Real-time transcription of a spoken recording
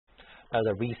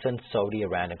The recent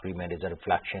Saudi-Iran agreement is a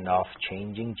reflection of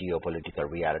changing geopolitical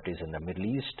realities in the Middle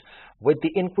East, with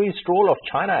the increased role of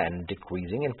China and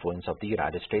decreasing influence of the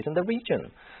United States in the region.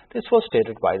 This was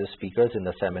stated by the speakers in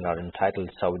the seminar entitled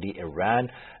Saudi-Iran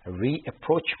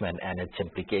Rapprochement and its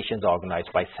Implications, organized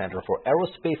by Center for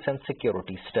Aerospace and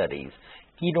Security Studies.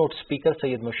 Keynote speaker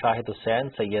Syed Mushahid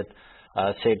Hussain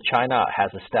said China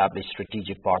has established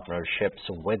strategic partnerships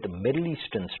with Middle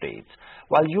Eastern states,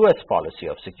 while U.S. policy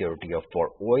of security for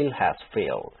oil has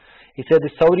failed. He said the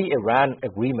Saudi-Iran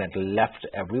agreement left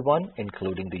everyone,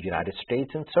 including the United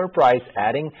States, in surprise,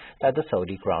 adding that the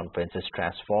Saudi Crown Prince is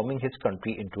transforming his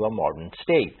country into a modern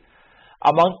state.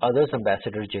 Among others,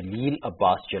 Ambassador Jalil,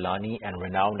 Abbas, Jilani, and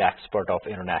renowned expert of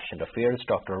international affairs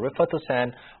Dr.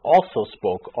 Riffat also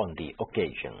spoke on the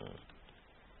occasion.